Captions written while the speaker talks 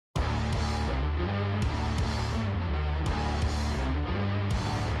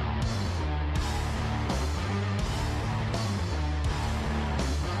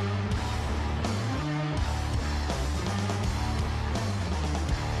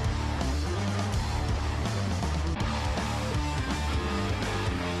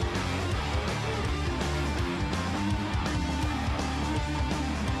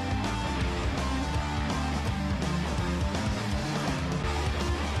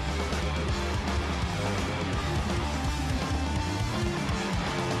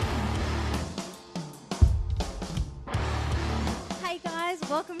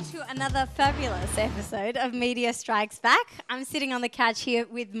welcome to another fabulous episode of Media Strikes Back. I'm sitting on the couch here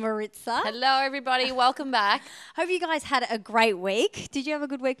with Maritza. Hello, everybody. Welcome back. Hope you guys had a great week. Did you have a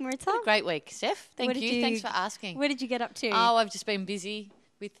good week, Maritza? Great week, Steph. Thank you. Thanks for asking. Where did you get up to? Oh, I've just been busy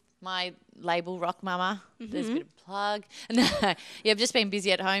with my label, Rock Mama. There's a bit of a plug. No, yeah, I've just been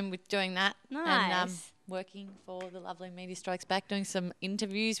busy at home with doing that. Nice. And working for the lovely Media Strikes Back, doing some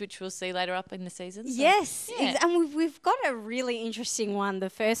interviews, which we'll see later up in the season. So, yes, yeah. And we've got a really interesting one. The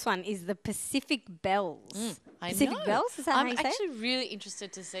first one is the Pacific Bells. Pacific Bells, is that how you say it? I'm actually really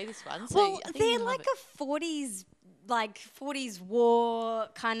interested to see this one. So Well, I think they're you'll love like a 40s war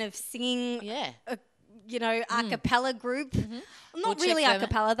kind of singing, a cappella group. Not We'll really check a them.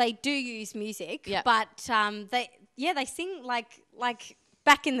 cappella. They do use music, Yep. but they sing like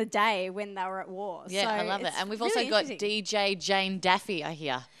back in the day when they were at war. Yeah, so I love it. it's And we've really also got interesting. DJ Jane Daffy, I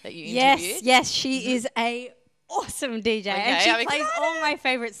hear, that you interviewed. Yes, she is a awesome DJ, and Okay, she I'm plays all my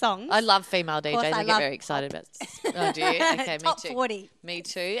favourite songs. I love female DJs. course, I I get love very excited about. Oh, do you? Okay, Top me too. 40. Me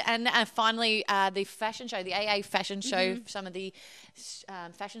too. And finally, the fashion show, the AA fashion show. Some of the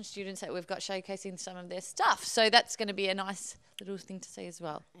fashion students that we've got showcasing some of their stuff. So that's going to be a nice little thing to see as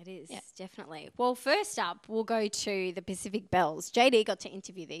well. It is, definitely. Well, first up, we'll go to the Pacific Bells. JD got to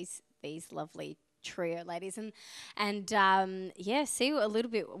interview these lovely trio ladies and see a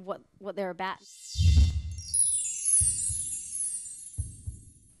little bit what they're about.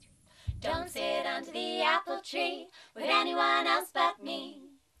 Don't sit under the apple tree with anyone else but me.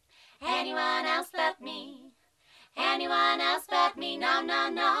 Anyone else but me. Anyone else but me. No, no,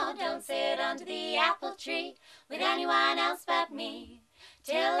 no. Don't sit under the apple tree with anyone else but me.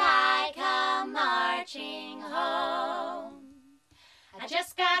 Till I come marching home. I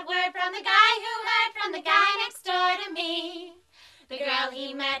just got word from the guy who heard from the guy next door to me. The girl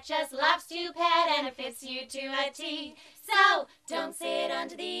he met just loves to pet and it fits you to a T. So don't sit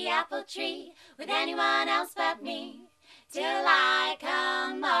under the apple tree with anyone else but me. Till I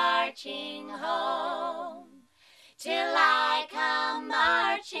come marching home. Till I come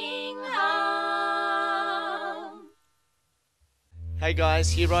marching home. Hey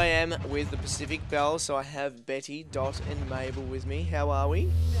guys, here I am with the Pacific Bells. So I have Betty, Dot and Mabel with me. How are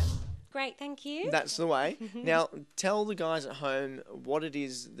we? Great, thank you. That's the way. Now, tell the guys at home what it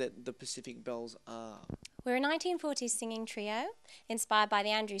is that the Pacific Bells are. We're a 1940s singing trio inspired by the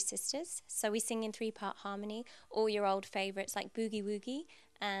Andrews Sisters. So we sing in 3-part harmony, all your old favourites like Boogie Woogie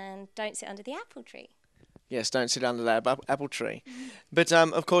and Don't Sit Under the Apple Tree. Yes, don't sit under that apple tree. But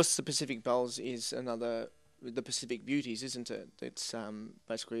of course, the Pacific Bells is the Pacific Beauties, isn't it? It's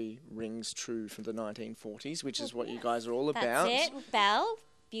basically rings true from the 1940s, which is what you guys are all about. That's it. Belle,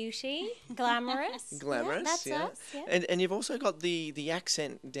 beauty, glamorous. Glamorous, yeah. That's us. Yeah. And you've also got the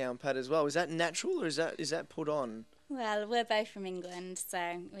accent down pat as well. Is that natural or is that put on? Well, we're both from England, so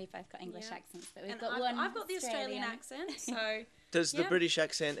we've both got English accents, but we've got one. I've got the Australian accent, so Does the British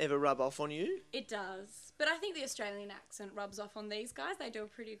accent ever rub off on you? it does. But I think the Australian accent rubs off on these guys. They do a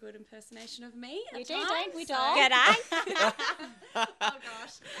pretty good impersonation of me. We at do, times, don't we, so- doll? Oh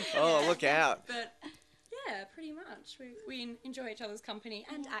gosh. Oh, look out. But yeah, pretty much. We enjoy each other's company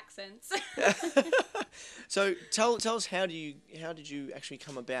and accents. So tell us how did you actually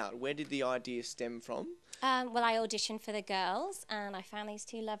come about? Where did the idea stem from? Well, I auditioned for the girls and I found these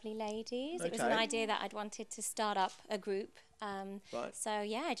two lovely ladies. It was an Okay. idea that I'd wanted to start up a group. Right. So,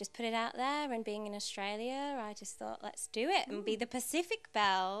 yeah, I just put it out there, and being in Australia, I just thought, let's do it and be the Pacific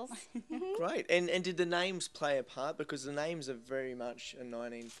Bells. Great. And did the names play a part? Because the names are very much a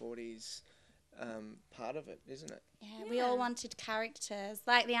 1940s part of it, isn't it? Yeah, we all wanted characters,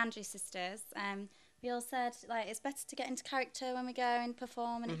 like the Andrews Sisters. We all said, like, it's better to get into character when we go and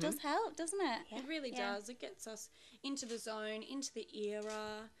perform, and it does help, doesn't it? It really does. It gets us into the zone, into the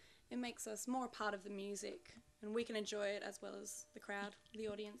era. It makes us more a part of the music, and we can enjoy it as well as the crowd, the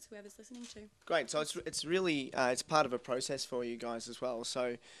audience, whoever's listening to. Great. So it's really it's part of a process for you guys as well.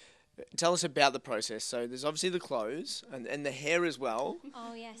 So tell us about the process. So there's obviously the clothes and the hair as well.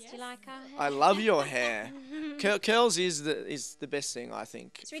 Oh, yes. Do you like our hair? I love your hair. Curls is the best thing, I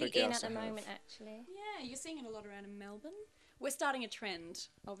think. It's really for girls in at to the have. moment, actually. Yeah, you're seeing it a lot around in Melbourne. We're starting a trend,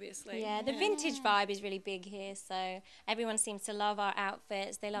 obviously. Yeah, the vintage vibe is really big here, so everyone seems to love our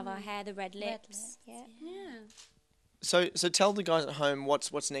outfits. They love our hair, the red lips. Yeah. Yeah. So tell the guys at home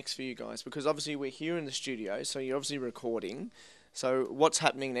what's next for you guys, because obviously we're here in the studio, so you're obviously recording. So what's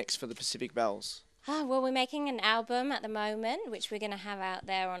happening next for the Pacific Bells? Well, we're making an album at the moment, which we're going to have out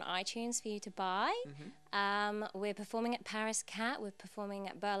there on iTunes for you to buy. We're performing at Paris Cat. We're performing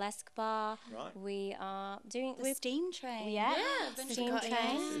at Burlesque Bar. Right. We are doing The steam train. Yeah, Steam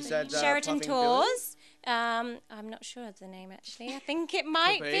Train. Is that Sheraton Puffing Billy? Tours. I'm not sure of the name actually. I think it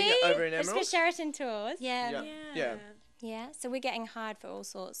might be, be. over in It's for Emerald? Sheraton Tours. Yeah. Yeah. Yeah, so we're getting hired for all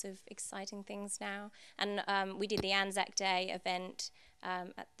sorts of exciting things now. And we did the Anzac Day event.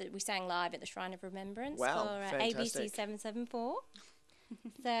 We sang live at the Shrine of Remembrance Wow, for ABC fantastic. 774.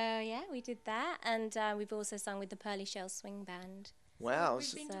 So, yeah, we did that. And we've also sung with the Pearly Shell Swing Band. Wow.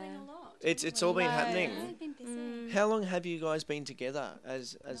 We've been doing a lot. It's all been happening. We've been busy. How long have you guys been together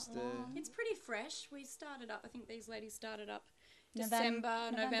as the? It's pretty fresh. We started up, I think these ladies started up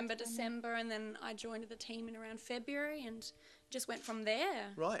November, December, and then I joined the team in around February and just went from there.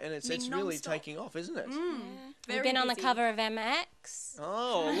 Right, and it's Been really non-stop. taking off, isn't it? We've been on the cover of MX.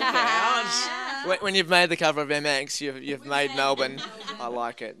 Oh, look out! When you've made the cover of MX, you've made Melbourne. I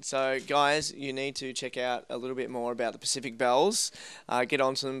like it. So, guys, you need to check out a little bit more about the Pacific Bells. Get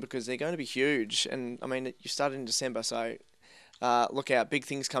onto them because they're going to be huge. And I mean, you started in December, so look out! Big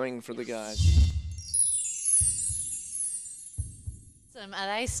things coming for the guys.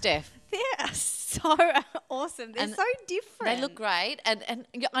 Are they, Steph? They're so awesome. They're And so different. They look great, and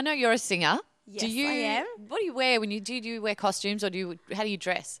I know you're a singer. Yes, do you? I am. What do you wear when you do? Do you wear costumes, or how do you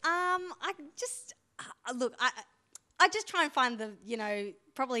dress? I just look. I just try and find the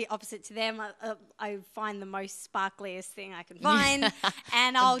probably opposite to them. I find the most sparkliest thing I can find,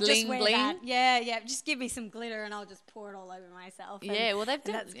 and I'll just bling wear bling? that. Yeah. Just give me some glitter, and I'll just pour it all over myself. And, Yeah, well, they've and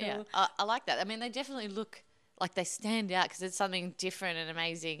done. that's Yeah, cool. I like that. I mean, they definitely look like they stand out because it's something different and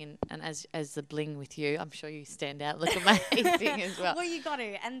amazing. And as the bling with you, I'm sure you stand out, look amazing as well. Well, you got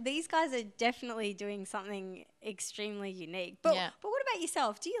to. And these guys are definitely doing something extremely unique. But Yeah. but what about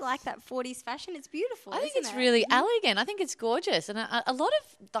yourself? Do you like that 40s fashion? It's beautiful. I think isn't it's it? really elegant. I think it's gorgeous, and a lot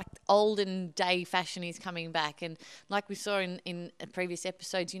of like olden day fashion is coming back. And like we saw in previous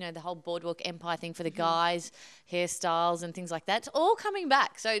episodes, the whole Boardwalk Empire thing for the guys, hairstyles and things like that. It's all coming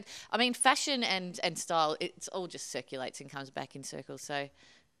back. So I mean, fashion and style, it's all just circulates and comes back in circles. So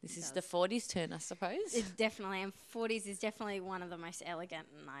this is the 40s turn, I suppose. It definitely, and 40s is definitely one of the most elegant,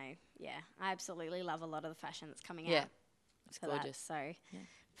 and I absolutely love a lot of the fashion that's coming Yeah, out. it's for that, gorgeous. so,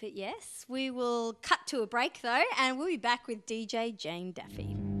 but yes, we will cut to a break though, and we'll be back with DJ Jane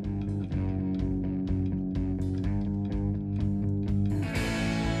Daffy.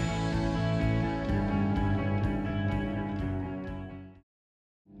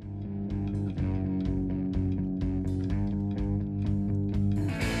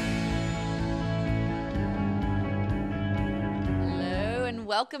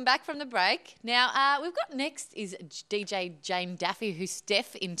 Welcome back from the break. Now, we've got next is DJ Jane Daffy, who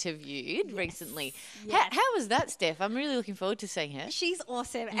Steph interviewed recently. Yes. How was that, Steph? I'm really looking forward to seeing her. She's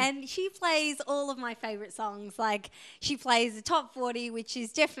awesome, and she plays all of my favourite songs. Like, she plays the top 40, which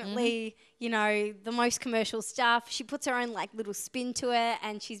is definitely, the most commercial stuff. She puts her own, little spin to it,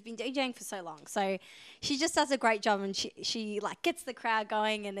 and she's been DJing for so long. So she just does a great job, and she gets the crowd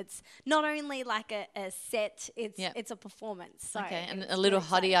going, and it's not only, a set, it's a performance. So Okay, and it's a little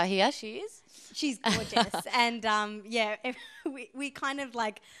really hottie, I hear she is. She's gorgeous, and we kind of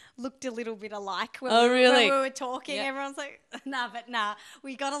looked a little bit alike when, really? when we were talking. Yeah. Everyone's like, nah,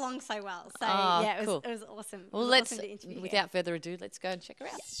 we got along so well. So Oh, it was cool. it was awesome. Well, it was let's, awesome to interview her. without further ado, let's go and check her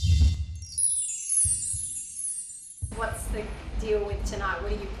out. What's the deal with tonight?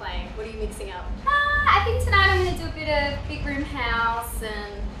 What are you playing? What are you mixing up? I think tonight I'm going to do a bit of big room house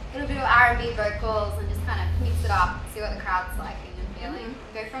and a little bit of R&B vocals and just kind of mix it up, see what the crowd's liking and feeling.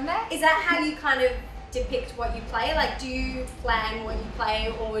 Go from there. Is that how you kind of depict what you play? Do you plan what you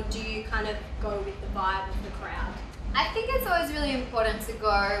play, or do you kind of go with the vibe of the crowd? I think it's always really important to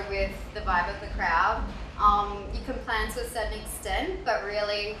go with the vibe of the crowd. You can plan to a certain extent, but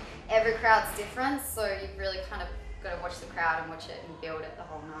really every crowd's different, so you've really kind of got to watch the crowd and watch it and build it the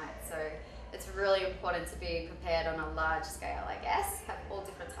whole night. So it's really important to be prepared on a large scale, I guess, have all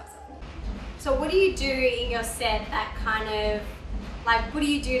different types of music. So what do you do in your set that kind of, what do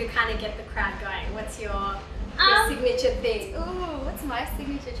you do to kind of get the crowd going? What's your signature thing? Ooh, what's my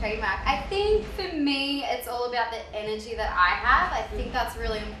signature trademark? I think for me, it's all about the energy that I have. I think that's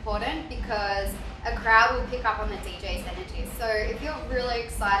really important because a crowd will pick up on the DJ's energy. So if you're really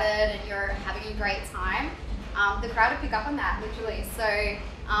excited and you're having a great time, the crowd will pick up on that, literally. So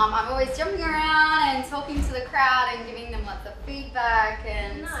I'm always jumping around and talking to the crowd and giving them lots of feedback,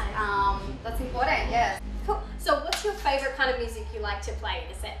 and that's important, yeah. Cool. So what's your favourite kind of music you like to play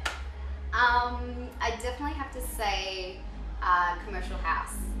in a set? I definitely have to say commercial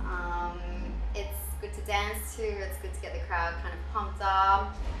house. it's good to dance to, it's good to get the crowd kind of pumped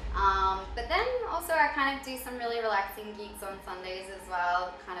up. But then also I kind of do some really relaxing gigs on Sundays as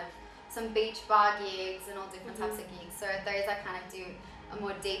well, kind of some beach bar gigs and all different types of gigs. So at those I kind of do a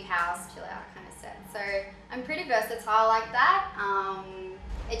more deep house, chill out kind of set. So I'm pretty versatile like that.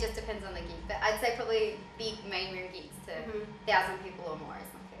 It just depends on the gig. But I'd say probably big main room gigs to 1,000 people or more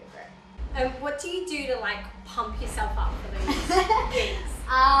is my favourite. What do you do to like pump yourself up for those gigs?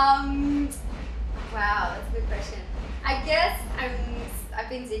 Wow, that's a good question. I guess I've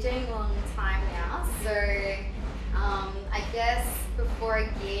been DJing a long time now, so I guess before a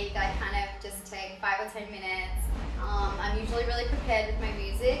gig I kind of just take 5 or 10 minutes. I'm usually really prepared with my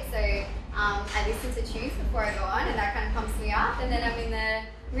music, so I listen to tunes before I go on, and that kind of pumps me up, and then I'm in the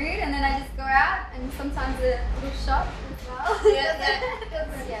mood, and then I just go out, and sometimes a little shot as well.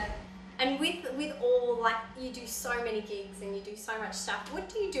 Yeah. And with all, like, you do so many gigs and you do so much stuff, what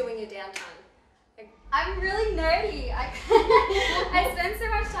do you do in your downtime? I'm really nerdy. I spend so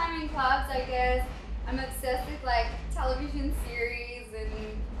much time in clubs, I guess. I'm obsessed with like television series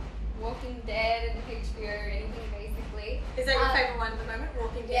and Walking Dead and HBO or anything basically. Is that your favourite one at the moment,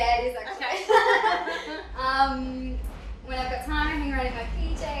 Walking Dead? Yeah, it is actually. Okay. When I've got time, I hang around in my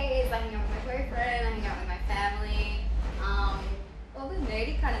PJs, I hang out with my boyfriend, I hang out with my family. All the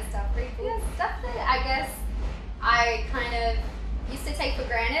nerdy kind of stuff, pretty cool stuff that I guess I kind of used to take for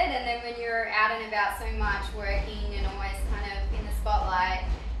granted, and then when you're out and about so much working and always kind of in the spotlight,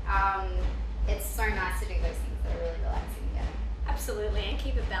 it's so nice to do those things that are really relaxing. Yeah. Absolutely, and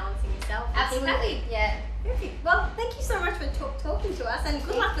keep it balancing yourself. Absolutely, yeah. Perfect. Well, thank you so much for talking to us, and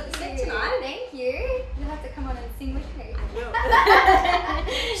good luck with the set tonight. Thank you. You'll have to come on and sing with me. I will.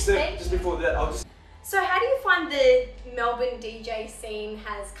 Just before that, I'll just... So how do you find the Melbourne DJ scene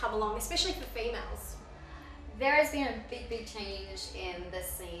has come along, especially for females? There has been a big change in the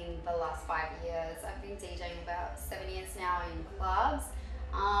scene the last 5 years. I've been DJing about 7 years now in clubs.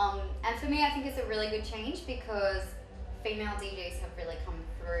 And for me, I think it's a really good change because female DJs have really come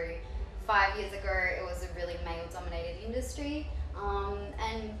through. 5 years ago, it was a really male-dominated industry,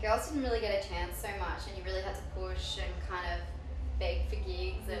 and girls didn't really get a chance so much, and you really had to push and kind of beg for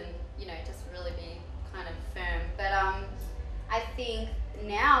gigs and, you know, just really be kind of firm. But I think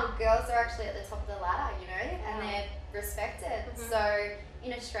now girls are actually at the top of the ladder, you know, and they're respected. So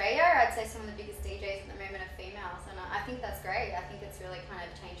in Australia, I'd say some of the biggest DJs at the moment are females, and I think that's great. I think it's really kind of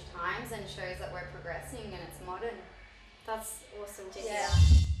changed times and shows that we're progressing and it's modern. That's awesome to hear. Yeah.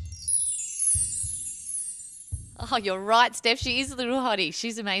 Oh, you're right, Steph. She is a little hottie.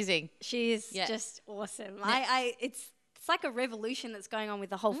 She's amazing. She is just awesome. It's like a revolution that's going on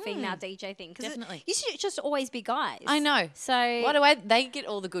with the whole female DJ thing. Definitely. It used to just always be guys. I know. So Why do they get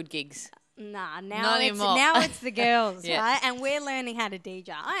all the good gigs? Nah, Not now anymore. it's the girls, Yeah. right? And we're learning how to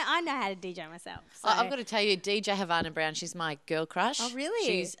DJ. I know how to DJ myself. So. I've got to tell you, DJ Havana Brown, she's my girl crush. Oh, really?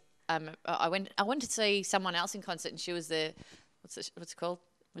 She's I went to see someone else in concert, and she was the what's it called?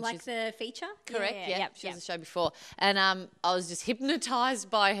 When like she's- the feature? Correct. Yeah. Yep, She was yep. the show before, and I was just hypnotized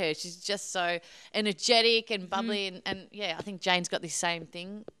by her. She's just so energetic and bubbly, and yeah, I think Jane's got the same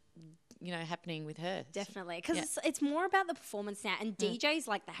thing, you know, happening with her. Definitely, because it's more about the performance now, and DJs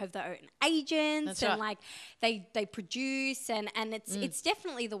like they have their own agents. That's and right. like they produce, and it's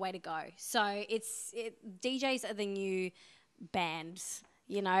definitely the way to go. So DJs are the new bands.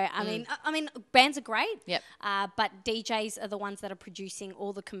 You know, I mean, bands are great. Yep. But DJs are the ones that are producing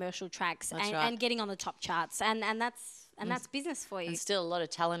all the commercial tracks That's and, right. and getting on the top charts, and that's business for you. And still a lot of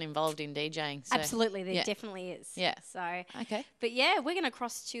talent involved in DJing. So. Absolutely, there yeah. definitely is. Yeah. So Okay. but yeah, we're gonna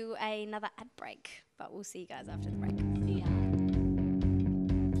cross to another ad break, but we'll see you guys after the break.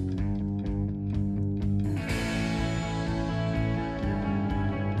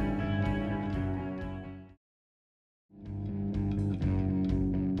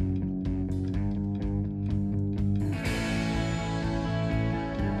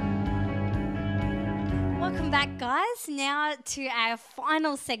 Welcome back, guys. Now to our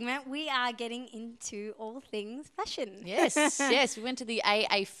final segment. We are getting into all things fashion. Yes, yes. We went to the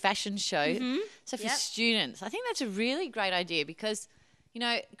AA fashion show. So for Yep. students, I think that's a really great idea because, you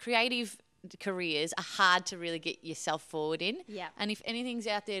know, creative careers are hard to really get yourself forward in. Yep. And if anything's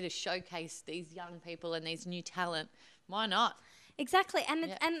out there to showcase these young people and these new talent, why not? Exactly, and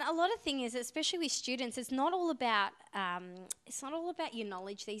and a lot of thing is, especially with students, it's not all about your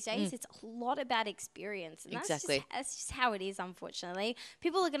knowledge these days. It's a lot about experience, and Exactly. that's just how it is. Unfortunately,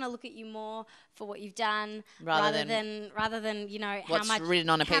 people are going to look at you more for what you've done Rather rather than you know what's how much written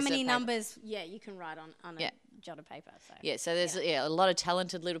on a piece how of many paper. numbers you can write on Yeah. a jot of paper. So Yeah, so there's a lot of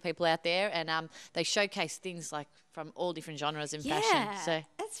talented little people out there, and they showcase things like from all different genres in fashion. So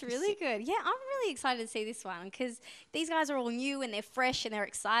it's That's really good. Yeah, I'm really excited to see this one because these guys are all new and they're fresh and they're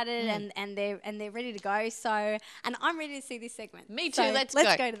excited and they're ready to go. So, and I'm ready to see this segment. Me too. So Let's go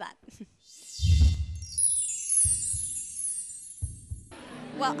go to that.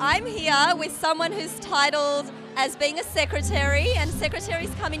 Well, I'm here with someone who's titled as being a secretary, and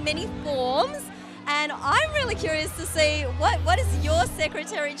secretaries come in many forms. And I'm really curious to see what is your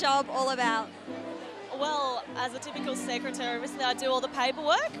secretary job all about? Well, as a typical secretary, obviously I do all the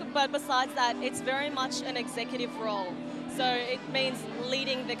paperwork, but besides that, it's very much an executive role. So it means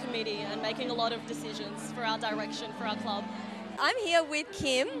leading the committee and making a lot of decisions for our direction, for our club. I'm here with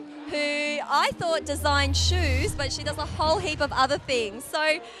Kim, who I thought designed shoes, but she does a whole heap of other things.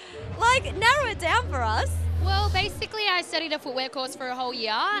 So, narrow it down for us. Well, basically, I studied a footwear course for a whole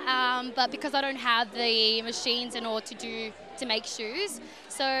year, but because I don't have the machines in order to make shoes,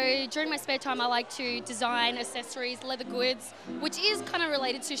 so during my spare time, I like to design accessories, leather goods, which is kind of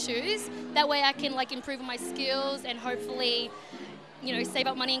related to shoes. That way, I can improve my skills and hopefully, save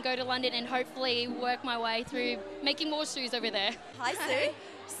up money and go to London and hopefully work my way through making more shoes over there. Hi, Sue.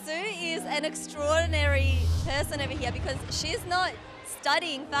 Sue is an extraordinary person over here because she's not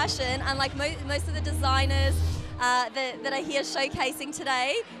studying fashion, unlike most of the designers that are here showcasing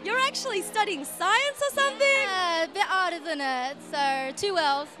today. You're actually studying science or something? A bit odd, isn't it? So, two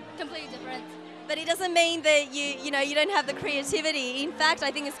worlds, completely different. But it doesn't mean that you don't have the creativity. In fact, I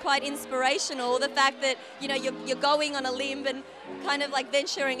think it's quite inspirational, the fact that you're going on a limb and kind of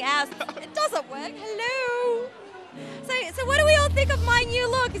venturing out. It doesn't work. Hello. So what do we all think of my new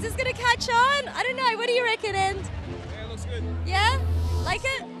look? Is this going to catch on? I don't know. What do you reckon, End? Yeah, it looks good. Yeah? Like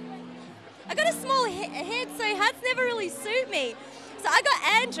it? I got a small head, so hats never really suit me. So I got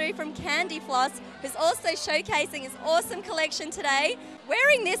Andrew from Candy Floss, who's also showcasing his awesome collection today.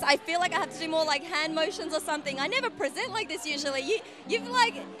 Wearing this, I feel like I have to do more hand motions or something. I never present like this usually.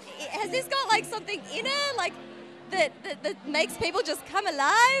 Has this got something in it, that makes people just come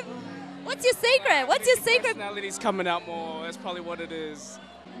alive? What's your secret? What's your secret? Personality's coming out more. That's probably what it is.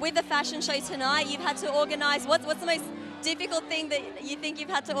 With the fashion show tonight, you've had to organise. What's the most difficult thing that you think you've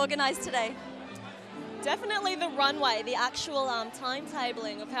had to organise today? Definitely the runway, the actual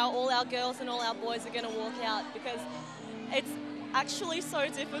timetabling of how all our girls and all our boys are going to walk out, because it's actually so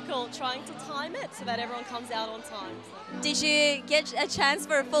difficult trying to time it so that everyone comes out on time. So. Did you get a chance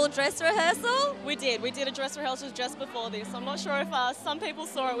for a full dress rehearsal? We did. We did a dress rehearsal just before this. I'm not sure if some people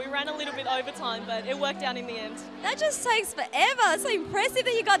saw it. We ran a little bit over time, but it worked out in the end. That just takes forever. It's so impressive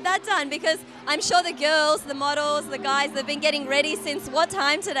that you got that done, because I'm sure the girls, the models, the guys, they've been getting ready since what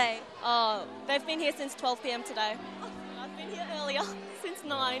time today? They've been here since 12 p.m. today. I've been here earlier, since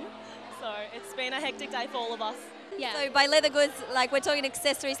 9. So it's been a hectic day for all of us. Yeah. So by leather goods, we're talking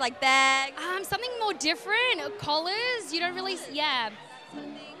accessories like bags? Something more different, collars, you don't really, that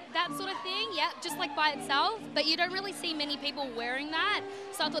sort of thing, just by itself, but you don't really see many people wearing that,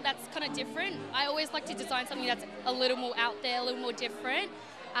 so I thought that's kind of different. I always like to design something that's a little more out there, a little more different,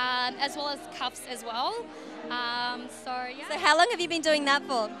 as well as cuffs as well. So how long have you been doing that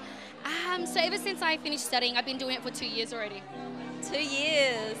for? So ever since I finished studying, I've been doing it for 2 years already. 2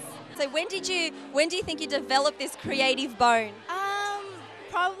 years. So when do you think you developed this creative bone?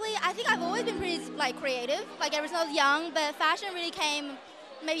 Probably, I think I've always been pretty creative, ever since I was young, but fashion really came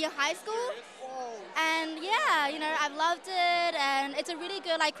maybe in high school. And I've loved it, and it's a really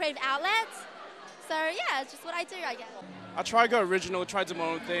good creative outlet. So it's just what I do, I guess. I try to go original, try to do my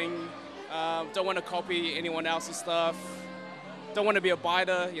own thing. Don't want to copy anyone else's stuff. Don't want to be a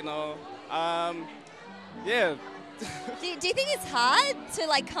biter, yeah. Do you think it's hard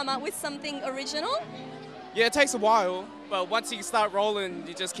to come up with something original? Yeah, it takes a while, but once you start rolling,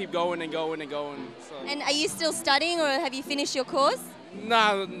 you just keep going and going and going. So. And are you still studying, or have you finished your course?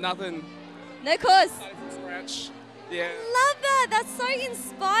 No, nothing. No course? Started from scratch. Yeah. Love that. That's so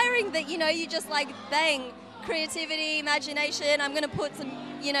inspiring that, you just bang, creativity, imagination. I'm going to put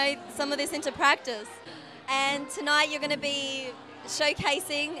some of this into practice. And tonight you're going to be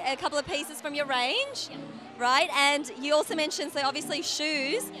showcasing a couple of pieces from your range, right? And you also mentioned, so obviously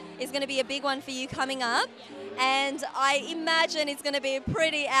shoes is going to be a big one for you coming up. And I imagine it's going to be a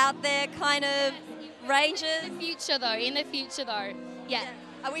pretty out there kind of ranges. In the future though, yeah.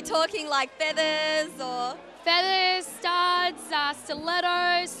 Are we talking feathers or? Feathers, studs,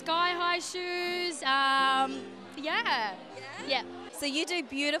 stilettos, sky-high shoes, yeah. So you do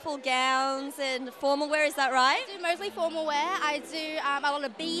beautiful gowns and formal wear, is that right? I do mostly formal wear. I do a lot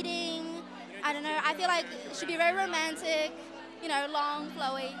of beading. I don't know, I feel like it should be very romantic, long,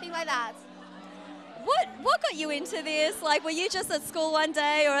 flowy, things like that. What got you into this? Like, were you just at school one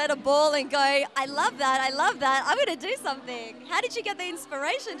day or at a ball and go, I love that, I'm going to do something? How did you get the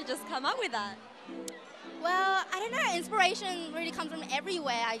inspiration to just come up with that? Well, I don't know. Inspiration really comes from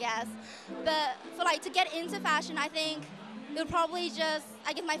everywhere, I guess. But for like to get into fashion, I think it would probably just,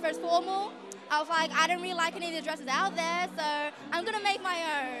 I guess, my first formal. I was like, I don't really like any of the dresses out there, so I'm gonna make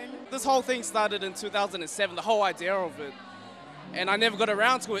my own. This whole thing started in 2007, the whole idea of it. And I never got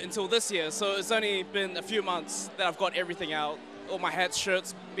around to it until this year, so it's only been a few months that I've got everything out. All my hats,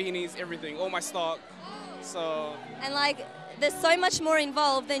 shirts, beanies, everything, all my stock. So. And like, there's so much more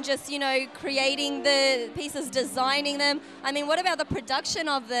involved than just, you know, creating the pieces, designing them. I mean, what about the production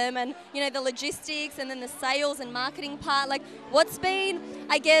of them and, you know, the logistics and then the sales and marketing part? Like, what's been,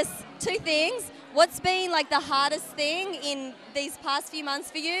 I guess, two things. What's been like the hardest thing in these past few months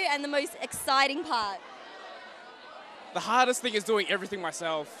for you and the most exciting part? The hardest thing is doing everything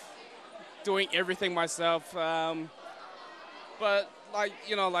myself. But like,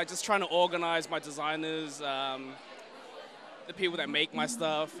 you know, like just trying to organize my designers, the people that make my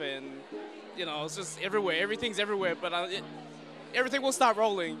stuff, and you know, it's just everywhere. Everything's everywhere, but everything will start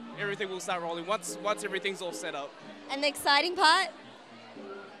rolling. Everything will start rolling once everything's all set up. And the exciting part?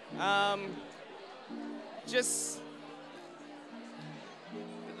 Just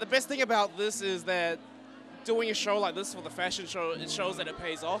the best thing about this is that doing a show like this for the fashion show, it shows that it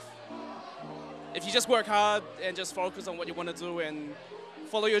pays off. If you just work hard and just focus on what you want to do and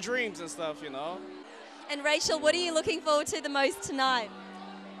follow your dreams and stuff, you know. And Rachel, what are you looking forward to the most tonight?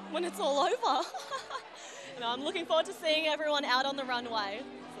 When it's all over. No, I'm looking forward to seeing everyone out on the runway.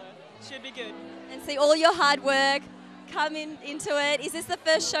 So, should be good. And see all your hard work come into it. Is this the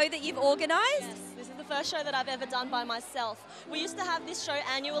first show that you've organised? Yes, this is the first show that I've ever done by myself. We used to have this show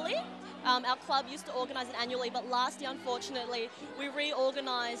annually. Our club used to organise it annually, but last year, unfortunately, we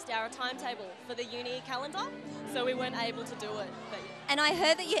reorganised our timetable for the uni calendar, so we weren't able to do it. But, yeah. And I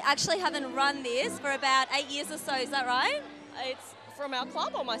heard that you actually haven't run this for about 8 years or so, is that right? It's from our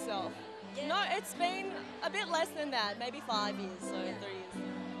club or myself? Yeah. No, it's been a bit less than that, maybe 5 years, so 3 years.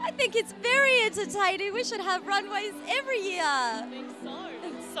 I think it's very entertaining. We should have runways every year. I think so.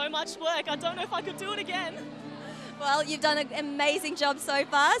 It's so much work. I don't know if I could do it again. Well, you've done an amazing job so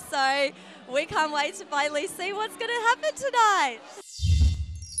far, so we can't wait to finally see what's going to happen tonight.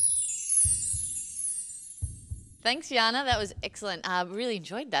 Thanks, Yana. That was excellent. Really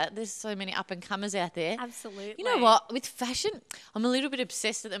enjoyed that. There's so many up-and-comers out there. Absolutely. You know what? With fashion, I'm a little bit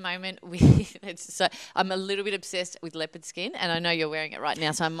obsessed at the moment with I'm a little bit obsessed with leopard skin, and I know you're wearing it right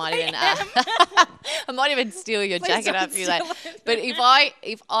now, so I might even I might even steal your jacket up you like. But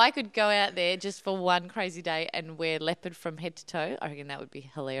if I could go out there just for one crazy day and wear leopard from head to toe, I reckon that would be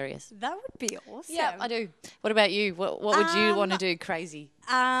hilarious. That would be awesome. Yeah, I do. What about you? What would you want to do crazy?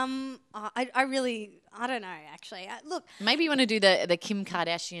 I don't know, actually. Look. Maybe you want to do the Kim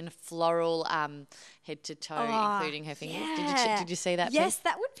Kardashian floral head to toe, including her fingers. Yeah. Did you see that? Yes,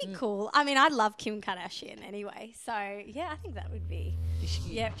 that would be cool. I mean, I love Kim Kardashian anyway. So, yeah, I think that would be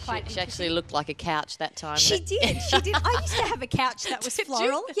quite She actually looked like a couch that time. She did. I used to have a couch that was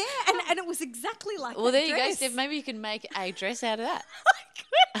floral. Yeah, and it was exactly like that. Well, there you dress. go, Steph. Maybe you can make a dress out of that.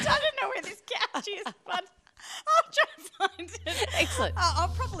 I don't know where this couch is, but I'll try to find it. Excellent. I'll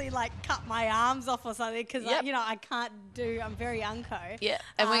probably cut my arms off or something because I can't do. I'm very unco. Yeah,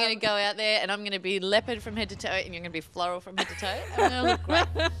 and we're going to go out there, and I'm going to be leopard from head to toe, and you're going to be floral from head to toe, and we're going to look great.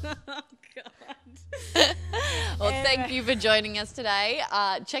 Oh God. Well, thank you for joining us today.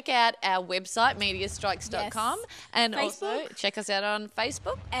 Check out our website, mediastrikes.com, and also check us out on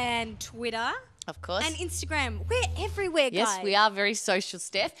Facebook and Twitter. Of course. And Instagram. We're everywhere, guys. Yes, we are very social,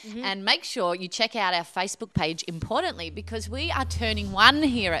 Steph. And make sure you check out our Facebook page, importantly, because we are turning 1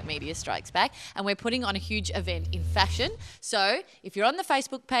 here at Media Strikes Back, and we're putting on a huge event in fashion. So if you're on the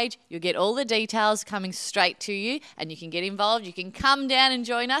Facebook page, you'll get all the details coming straight to you, and you can get involved. You can come down and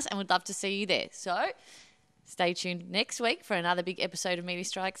join us, and we'd love to see you there. So stay tuned next week for another big episode of Media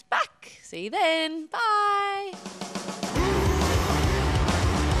Strikes Back. See you then. Bye.